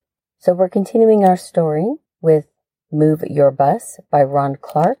So we're continuing our story with Move Your Bus by Ron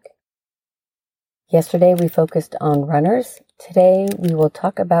Clark. Yesterday we focused on runners. Today we will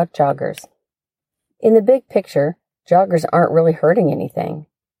talk about joggers. In the big picture, joggers aren't really hurting anything.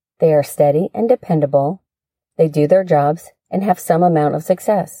 They are steady and dependable. They do their jobs and have some amount of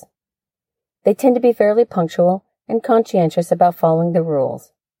success. They tend to be fairly punctual and conscientious about following the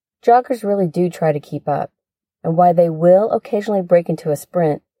rules. Joggers really do try to keep up, and while they will occasionally break into a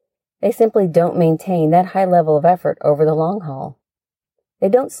sprint, they simply don't maintain that high level of effort over the long haul. They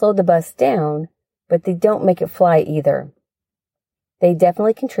don't slow the bus down, but they don't make it fly either. They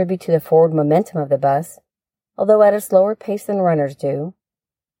definitely contribute to the forward momentum of the bus, although at a slower pace than runners do,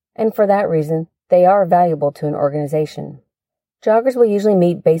 and for that reason, they are valuable to an organization. Joggers will usually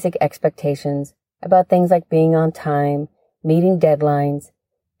meet basic expectations about things like being on time, meeting deadlines,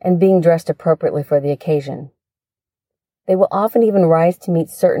 and being dressed appropriately for the occasion. They will often even rise to meet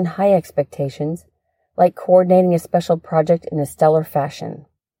certain high expectations, like coordinating a special project in a stellar fashion.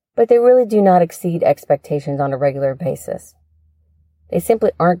 But they really do not exceed expectations on a regular basis. They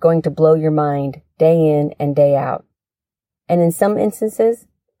simply aren't going to blow your mind day in and day out. And in some instances,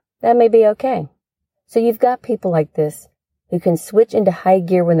 that may be okay. So you've got people like this who can switch into high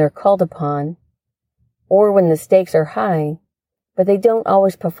gear when they're called upon, or when the stakes are high, but they don't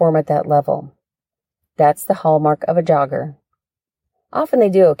always perform at that level. That's the hallmark of a jogger. Often they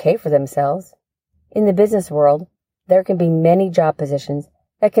do okay for themselves. In the business world, there can be many job positions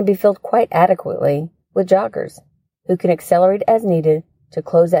that can be filled quite adequately with joggers who can accelerate as needed to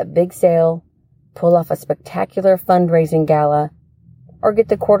close that big sale, pull off a spectacular fundraising gala, or get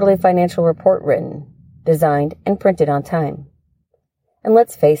the quarterly financial report written, designed, and printed on time. And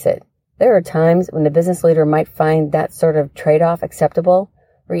let's face it, there are times when the business leader might find that sort of trade-off acceptable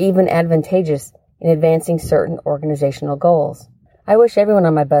or even advantageous in advancing certain organizational goals. I wish everyone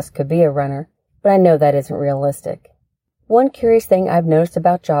on my bus could be a runner, but I know that isn't realistic. One curious thing I've noticed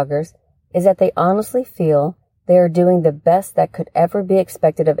about joggers is that they honestly feel they are doing the best that could ever be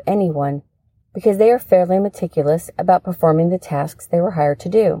expected of anyone because they are fairly meticulous about performing the tasks they were hired to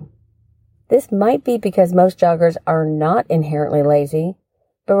do. This might be because most joggers are not inherently lazy,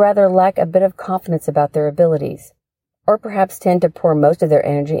 but rather lack a bit of confidence about their abilities, or perhaps tend to pour most of their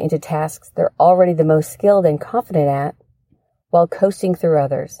energy into tasks they're already the most skilled and confident at, while coasting through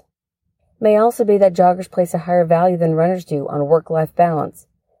others. It may also be that joggers place a higher value than runners do on work-life balance,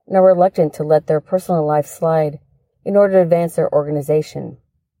 and are reluctant to let their personal life slide in order to advance their organization.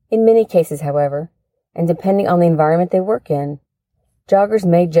 In many cases, however, and depending on the environment they work in, joggers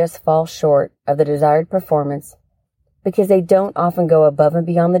may just fall short of the desired performance because they don't often go above and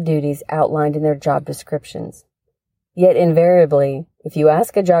beyond the duties outlined in their job descriptions. Yet invariably, if you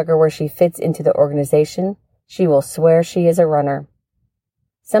ask a jogger where she fits into the organization, she will swear she is a runner.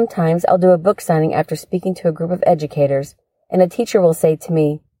 Sometimes I'll do a book signing after speaking to a group of educators, and a teacher will say to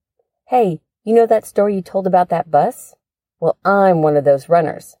me, "Hey, you know that story you told about that bus? Well, I'm one of those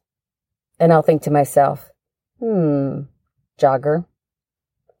runners." And I'll think to myself, jogger.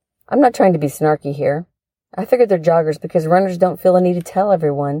 I'm not trying to be snarky here. I figured they're joggers because runners don't feel the need to tell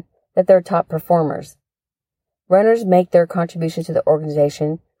everyone that they're top performers. Runners make their contribution to the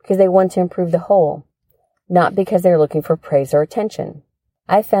organization because they want to improve the whole, not because they're looking for praise or attention.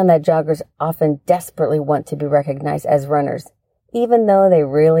 I found that joggers often desperately want to be recognized as runners, even though they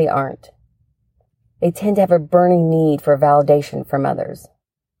really aren't. They tend to have a burning need for validation from others.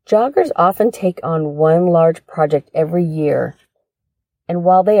 Joggers often take on one large project every year, and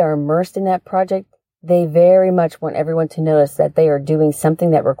while they are immersed in that project, they very much want everyone to notice that they are doing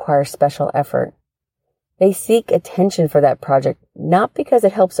something that requires special effort. They seek attention for that project, not because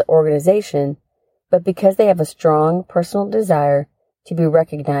it helps the organization, but because they have a strong personal desire to be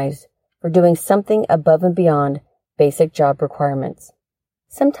recognized for doing something above and beyond basic job requirements.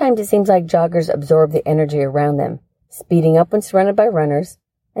 Sometimes it seems like joggers absorb the energy around them, speeding up when surrounded by runners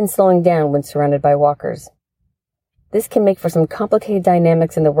and slowing down when surrounded by walkers. This can make for some complicated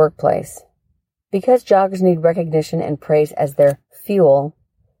dynamics in the workplace. Because joggers need recognition and praise as their fuel,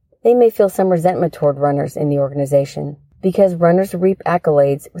 they may feel some resentment toward runners in the organization because runners reap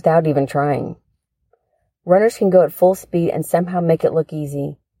accolades without even trying. Runners can go at full speed and somehow make it look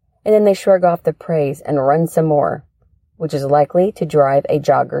easy, and then they shrug off the praise and run some more, which is likely to drive a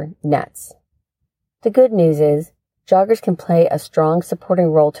jogger nuts. The good news is, joggers can play a strong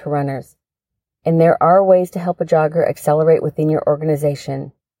supporting role to runners, and there are ways to help a jogger accelerate within your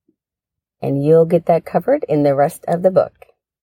organization. And you'll get that covered in the rest of the book.